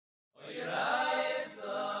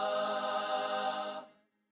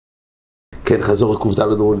כן, חזור הקובדה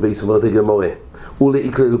לדורון בייס אומרת הגמורה.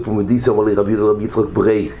 ולאיקלל פומדיס אמר לי רבי רבי יצחק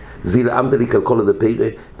ברי, זיל עמדה לי כלכל הדפירה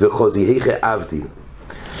וחוזי היכה עבדיל.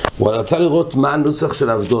 הוא רצה לראות מה הנוסח של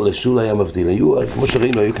הבדולה, שהוא לא היה מבדיל. כמו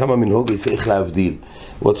שראינו, היו כמה מנהוגי איך להבדיל.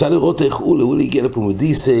 הוא רצה לראות איך הוא הגיע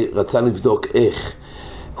לפומדיס, רצה לבדוק איך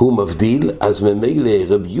הוא מבדיל, אז ממילא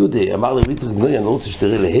רבי יהודה אמר לרבי יצחק בנוי, אני לא רוצה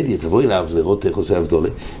שתראה להדיה, תבוא אליו לראות איך עושה הבדולה.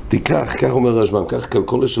 תיקח, כך אומר רשב"ם, כך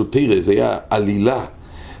כלכולה של פירה, זה היה עלילה.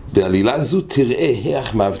 בעלילה זו תראה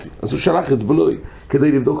איך מבדיל. אז הוא שלח את בנוי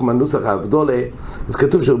כדי לבדוק מה נוסח ההבדולה. אז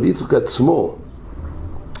כתוב שרבי יצחק עצמו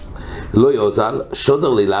לא יוזל, שודר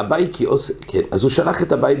לילה הבאי כי עושה, כן, אז הוא שלח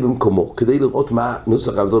את הבאי במקומו כדי לראות מה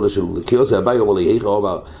נוסח ההבדולה שלו. כי עושה הבאי אומר לי, היכה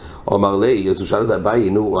אומר לי, אז הוא שאל את הבאי,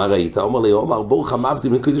 נו, מה ראית? אומר לי, ברוך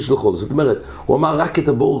המבדיל מקודש לחול. זאת אומרת, הוא אמר רק את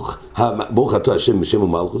ברוך אתה השם בשם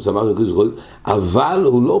ומלכוס, אמר מקודש לחול, אבל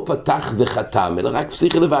הוא לא פתח וחתם, אלא רק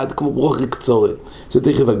פסיכי לבד, כמו ברוך קצורת. זה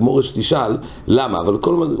תכף הגמורה שתשאל, למה? אבל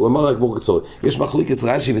כל מה, הוא אמר רק ברוך קצורת. יש מחלוקת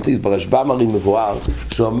רש"י וטיס ברשב"ם הרי מבואר,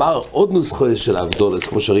 שהוא אמר עוד נוסחו של ההבדולת,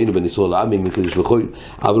 כמו שראינו בניסור לעמים מקודש לחול,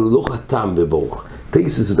 אבל הוא לא חתם בברוך.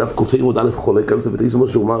 תייסס זה דף קופי עמוד א' חולק על זה, ותייסס אומר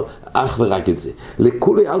שהוא אמר אך ורק את זה.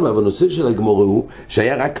 לכולי עלמא, בנושא של הגמורה הוא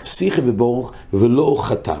שהיה רק פסיכי בברוך ולא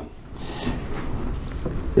חתם.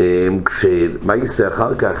 כשמייסה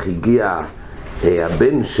אחר כך הגיע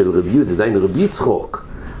הבן של רבי יהודה, עדיין רבי יצחוק,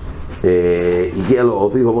 הגיע לו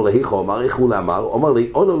אובי, הוא אמר להיכו, אמר איך הוא לאמר, הוא אמר לי,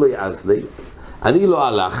 אונו לא יעז לי, אני לא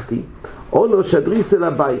הלכתי, אונו שדריס אל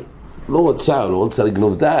הבית. לא רוצה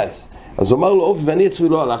לגנוב דס. אז הוא אמר לו, אובי, ואני עצמי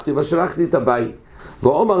לא הלכתי, אבל שלחתי את הבית.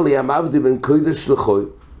 והוא אמר לי, המעבדי בין קודש לחוי.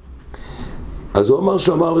 אז הוא אמר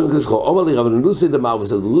שהוא אמר בין קודש לחוי. הוא אמר לי, רבנו נוסי דמר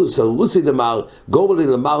וסרוסי דמר, גורם לי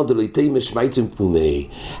למר דליתי משמייצים פומי.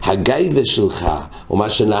 הגייבה שלך, או מה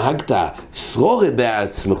שנהגת, שרורי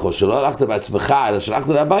בעצמך, שלא הלכת בעצמך, אלא שלחת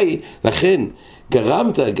לבית, לכן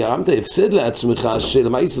גרמת הפסד לעצמך,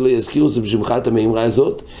 שלמייס לא יזכירו זה בשמך את המאמרה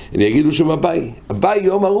הזאת, אני אגידו שם הבית. הבית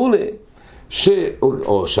יום אמרו לי,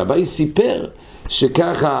 או שהבית סיפר,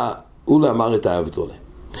 שככה הוא לא אמר את ההבדולה.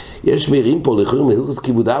 יש מהירים פה לכאורה מהלכות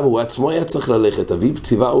כיבודיו, הוא עצמו היה צריך ללכת, אביו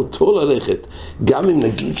ציווה אותו ללכת. גם אם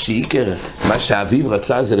נגיד שעיקר מה שאביו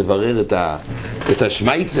רצה זה לברר את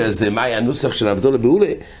השמייצה הזה, מה היה הנוסח של ההבדולה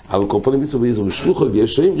בהולה, אבל קורפונים מצווה באיזו בשלוחו,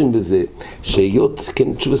 ויש אומרים בזה, שהיות,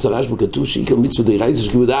 כן, תשוב הסרש בכתוב שעיקר מצווה די רייסה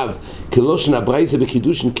של כיבודיו, כלא שנברייסה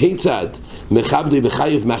בקידושן כיצד, מכבדוי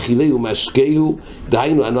בחייב מאכילהו משקהו,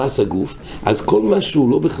 דהיינו הנועס הגוף, אז כל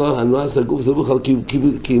משהו לא בכלל הנועס הגוף, זה לא בכלל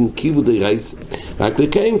כיבודי רייסה, רק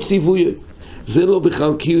לקיים ציווי. זה לא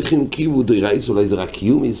בכלל כיבודי רייסה, אולי זה רק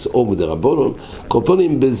קיומיס או מדרבנון,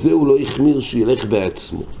 קורפונים בזה הוא לא החמיר שהוא ילך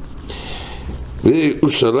בעצמו. והוא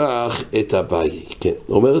שלח את הבאי, כן,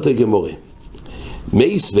 אומרת הגמורה,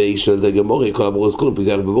 מייסווי של הגמורה, כל הברוך, כל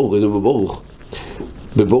הפזיח בברוך, איזה בברוך,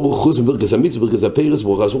 בברוך חוץ מברכס המיץ, ברכס הפרס,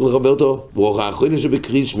 ברוך אסור לחבר אותו, ברוך האחרונה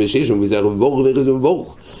שבקריש, שיש מביזיח בברוך ונכנס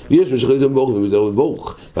בברוך, ויש משחרז בברוך ומביזיח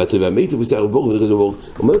בברוך, והטבע המית מביזיח בברוך ונכנס בברוך.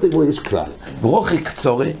 אומרת הגמורה, יש כלל, ברוך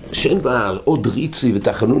קצורה, שאין בה עוד ריצוי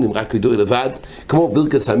ותחנונים, רק ידוע לבד, כמו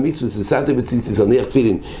ברכס המיץ, וססעתי בציציס, על ניח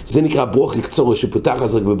תפילין, זה נקרא ברוך קצורה שפותח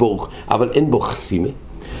אז רק בברוך, אבל אין בו חסימה.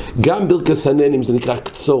 גם ברכס הננים זה נקרא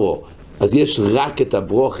קצורו, אז יש רק את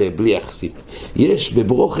הברוכה בלי החסימה. יש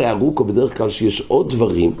בברוכה ארוכו בדרך כלל שיש עוד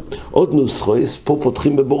דברים, עוד נוסחויס, פה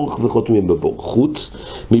פותחים בברוך וחותמים בברוך. חוץ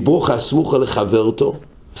מברוכה הסמוכה לחברתו,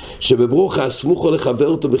 שבברוכה הסמוכה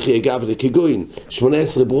לחברתו בכי אגב כגוין,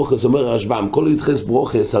 18 ברוכס אומר הרשב"ם, כל יתחס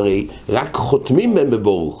ברוכס הרי רק חותמים בהם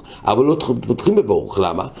בברוך, אבל לא פותחים בברוך.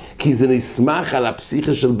 למה? כי זה נסמך על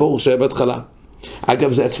הפסיכה של ברוך שהיה בהתחלה.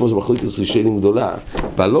 אגב, זה עצמו, זה מחלוקת ראשונים גדולה.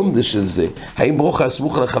 בלומדה של זה, האם ברוכה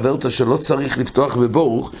הסמוכה לחברתו שלא צריך לפתוח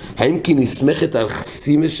בברוך, האם כי נסמכת על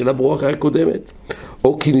חסימה של הברוכה הקודמת,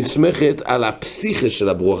 או כי נסמכת על הפסיכה של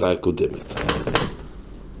הברוכה הקודמת.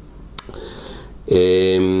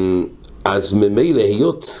 אז ממילא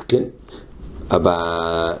היות, כן, אבל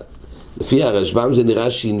לפי הרשב"ם זה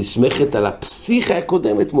נראה שהיא נסמכת על הפסיכה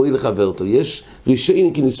הקודמת מועיל לחברתו. יש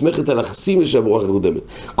ראשונים כי נסמכת על החסימה של הברוכה הקודמת.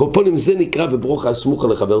 קורפונים זה נקרא בברוכה הסמוכה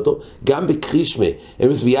לחברתו. גם בקרישמה,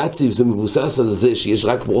 אמס ויציב זה מבוסס על זה שיש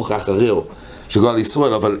רק ברוכה אחריו, שגועל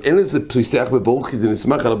ישראל, אבל אין לזה פסיח בברוך, כי זה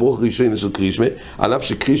נסמך על הברוך הראשון של קרישמה, על אף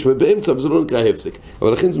שקרישמה באמצע, וזה לא נקרא הפסק.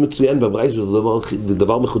 אבל לכן זה מצוין בברייס, זה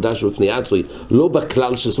דבר מחודש בפני עצמי, לא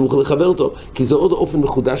בכלל שסמוך לחברתו, כי זה עוד אופן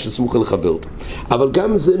מחודש שסמוך לחברתו. אבל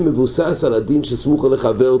גם זה מבוסס על הדין שסמוך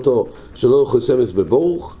לחברתו, שלא חוסמס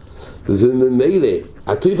בברוך, וממילא,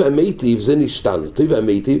 הטוב והמיטיב זה נשתן. הטוב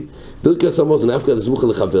והמיטיב, ברכס המוזן, אף אחד סמוך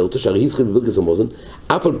לחבר אותו, שהרי יזכיר בברכס המוזן,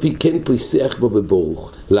 אף על פי כן פויסח בו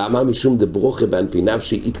בבורוך. למה? משום דברוכה באנפיניו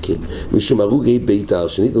שיתקן. משום הרוגי ביתר,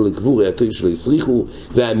 שניתנו לקבורה, הטוב שלו יסריחו,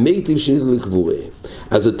 והמיטיב שניתנו לקבורה.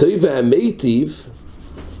 אז הטוב והמיטיב,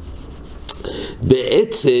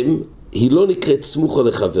 בעצם, היא לא נקראת סמוכה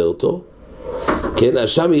לחברתו, כן,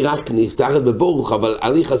 השם היא רק נפתחת בבורוך, אבל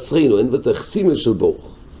עלי חסרינו, אין בתחסימה של בורוך.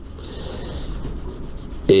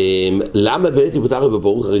 למה באמת היא פותחת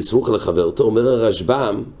בבורוך, הרי סמוכה לחברתו, אומר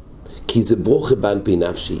הרשב"ם, כי זה ברוכה באנפי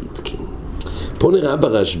נפשי יתקין. פה נראה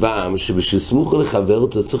ברשב"ם, שבשביל סמוכה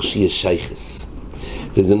לחברתו צריך שיהיה שייכס.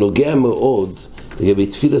 וזה נוגע מאוד לגבי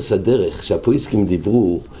תפילת הדרך, שהפויסקים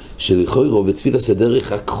דיברו, שלכאורה בתפילת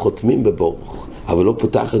הדרך רק חותמים בבורוך, אבל לא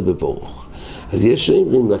פותחת בבורוך. אז יש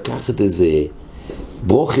אומרים לקחת איזה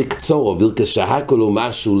ברוכי קצורו, ברכס שהכל או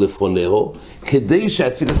משהו לפונהו, כדי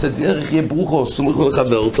שהתפילת הדרך יהיה ברוכו, סמוכו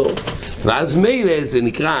לחבר אותו, ואז מילא זה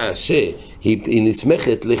נקרא שהיא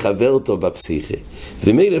נסמכת לחבר אותו בפסיכה,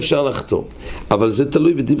 ומילא אפשר לחתום. אבל זה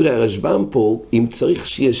תלוי בדברי הרשב"ם פה, אם צריך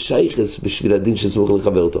שיהיה שייכס בשביל הדין שסמוכו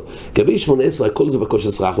לחבר אותו. גבי 18, הכל זה בקוש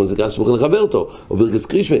הסרחם, זה נקרא סמוכו לחבר אותו, או ברכס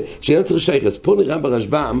קרישמה, שאין צריך שייכס. פה נראה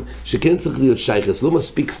ברשב"ם שכן צריך להיות שייכס, לא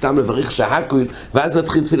מספיק סתם לברך שהכל, ואז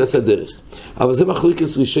נתחיל תפילת הדרך. אבל זה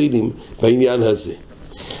מחלוקת ראשונים בעניין הזה.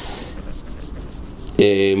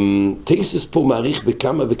 תייסס פה מעריך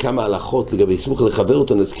בכמה וכמה הלכות לגבי סמוך לחבר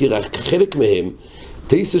אותו, נזכיר רק חלק מהם.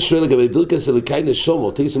 תייסס שואל לגבי ברכס אלוקי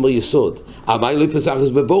נשומו, תייסס אומר יסוד, אמר לא פסחס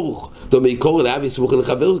בבורוך, דומי קורא לאבי סמוך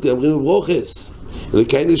לחבר אותו, אמרים בברוכס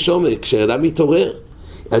אלוקי נשומו, כשאדם מתעורר.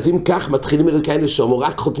 אז אם כך מתחילים אלוקי נשומו,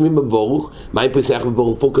 רק חותמים בבורוך. מה אם פסח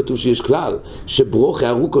בבורוך? פה כתוב שיש כלל שברוך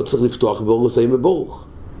הארוכות צריך לפתוח בבורוך וסיים בבורוך.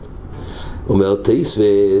 אומר תייס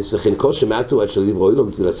וחנקו שמעטו עד שלדברו אילו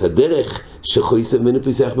מתפילת הדרך שחויסה ממנו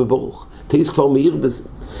פיסח בברוך. תייס כבר מאיר בזה.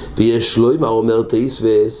 ויש לו מה אומר תייס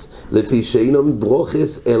לפי שאינו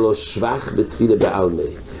ברוכס אלו שבח ותפילה בעלמי.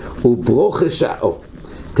 וברוכס שעו.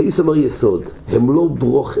 תייס אומר יסוד, הם לא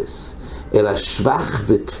ברוכס, אלא שבח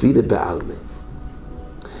ותפילה בעלמי.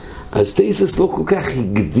 אז תייסס לא כל כך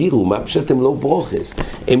הגדירו מה פשוט הם לא ברוכס.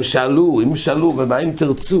 הם שאלו, ומה הם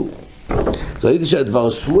תרצו? אז ראיתי שהדבר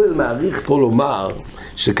שמואל מעריך פה לומר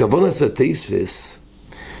שכוון עשה תייסס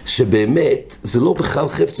שבאמת זה לא בכלל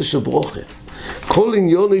חפצה של ברוכה. כל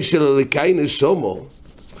עניוני של אלוקי נשומו,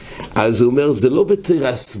 אז הוא אומר זה לא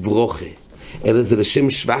בתירס ברוכה, אלא זה לשם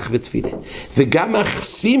שבח ותפילה. וגם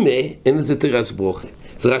החסימה אין לזה תירס ברוכה,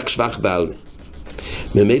 זה רק שבח בעלמי.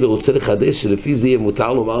 ממילא רוצה לחדש שלפי זה יהיה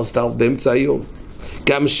מותר לומר סתם באמצע היום.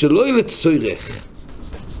 גם שלא יהיה לצורך.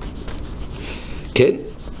 כן?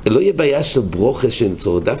 לא יהיה בעיה של ברוכה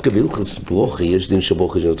שנצור, דווקא בהלכות ברוכה יש דין של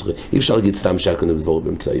ברוכה שנצור. אי אפשר להגיד סתם שהקנו לדבור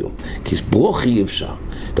באמצע היום. כי ברוכה אי אפשר.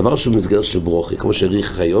 דבר שהוא מסגרת של ברוכה, כמו שהריח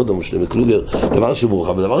חיות או משלם קלוגר, דבר של ברוכה,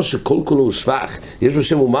 אבל דבר שכל כולו הוא שבח, יש לו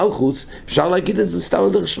שם ומלכוס, אפשר להגיד את זה סתם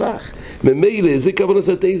על דרך שבח. ממילא, זה כוון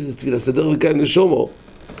עשה תייסס, תפילה סדר וכאן נשומו.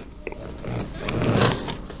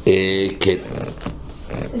 כן.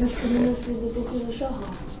 דווקא זה בוקר לשחר.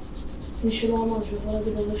 מי שלא אמר שיכול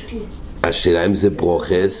להגיד על משקיע. השאלה אם זה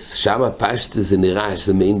ברוכס, שם הפשט זה נראה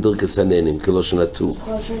שזה מעין ברכס הננים, כלא שנטו.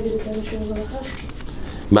 יכול להיות להגיד את האנשים במלאכשקי.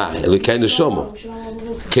 מה, אלוקי נשומו?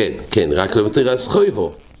 כן, כן, רק לא בתירס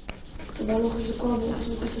חויבו. אבל לא חושב שזה כל הברוכס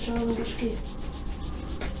בקצה שם במלאכשקי.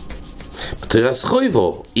 בתירס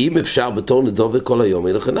חויבו, אם אפשר בתור נדובה כל היום,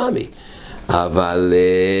 אין לך נמי. אבל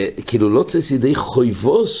כאילו לא צריך ידי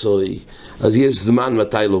חויבו סוי, אז יש זמן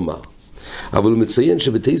מתי לומר. אבל הוא מציין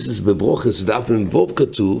שבתייסס בברוכס דף מבוב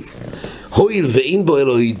כתוב הויל ואין בו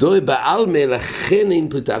אלוהי דוי בעלמה לכן אין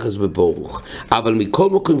פתחס בברוך, אבל מכל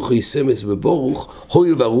מקום חויסמס בברוך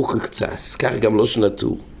הויל וארוך קצס, כך גם לא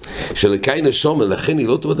שנתו שלקי נשומה לכן היא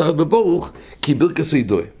לא תפתחת בברוך כי ברכס היא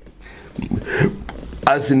דוי.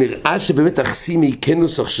 אז זה נראה שבאמת החסימי היא כן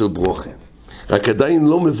נוסח של ברוכה, רק עדיין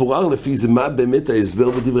לא מבורר לפי זה מה באמת ההסבר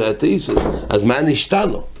בדברי התייסס. אז מה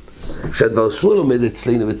נשתנו? כשהדבר שמואל עומד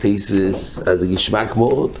אצלנו בתייסס, אז זה גשמק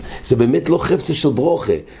מאוד, זה באמת לא חפצה של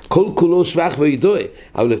ברוכה, כל כולו שבח וידוי,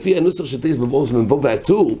 אבל לפי הנוסח של תייסס בברוך זה מבוא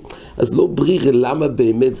בעטור, אז לא ברירה למה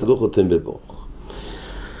באמת זה לא חותם בברוך.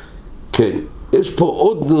 כן, יש פה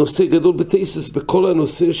עוד נושא גדול בתייסס, בכל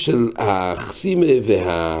הנושא של החסימה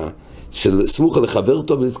של סמוכה לחבר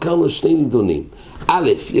אותו, והזכרנו שני נידונים.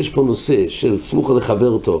 א', יש פה נושא של סמוכה לחבר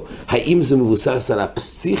אותו, האם זה מבוסס על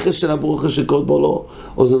הפסיכה של הברוכה שקוד בו לו,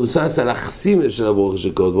 או זה מבוסס על החסימה של הברוכה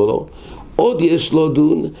שקוד בו לו. עוד יש לו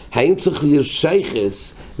דון, האם צריך להיות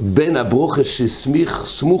שייכס בין הברוכה שסמיך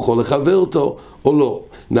סמוכו לחבר אותו, או לא.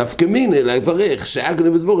 נפקא מינה להברך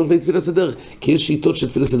שאגנו בדבור לפני תפילת הדרך, כי יש שיטות של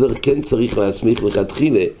תפילת הדרך כן צריך להסמיך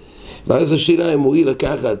לכתחילה, ואז השאלה אם מועיל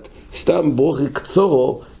לקחת סתם ברוכי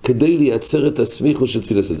קצורו כדי לייצר את הסמיכו של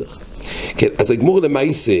תפילת סדר. כן, אז הגמור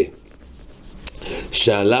למעשה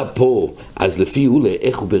שאלה פה, אז לפי אולה,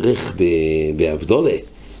 איך הוא ברך באבדולה?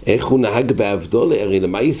 איך הוא נהג באבדולה? הרי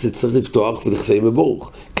למעשה צריך לפתוח ולחסיים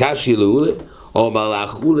בברוך. קשי לאולה, או אמר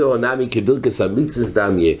לאחולה או נמי כברכס המצווה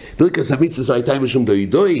דמיה. ברכס המצווה הייתה בשום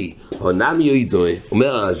דוידוי, או נמי או ידוי.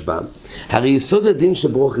 אומר הרשב"ם, הרי יסוד הדין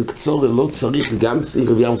שברוכי קצורו לא צריך גם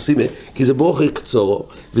פסיך וים סימה, כי זה ברוכי קצורו,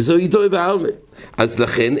 וזו ידוי בעלמה. אז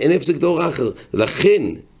לכן אין הפסק דור אחר, לכן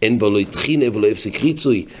אין בו לא התחינה ולא הפסק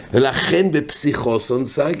ריצוי, ולכן בפסיכוסון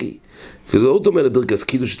סגי. ולא דומה לברכס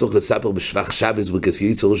קידוש שצריך לספר בשבח שבס, ברכס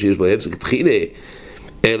יצור שיש בו הפסק תחינה,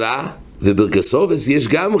 אלא וברכס אובס יש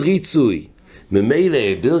גם ריצוי. ממילא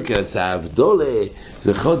ברכס האבדולה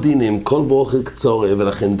זה חוד דין עם כל ברוכי קצורה,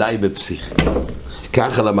 ולכן די בפסיך.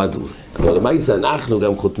 ככה למדו. אבל למעשה אנחנו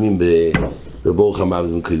גם חותמים בברוך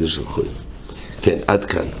המוות בקרידוש של חוי. כן, עד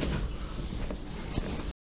כאן.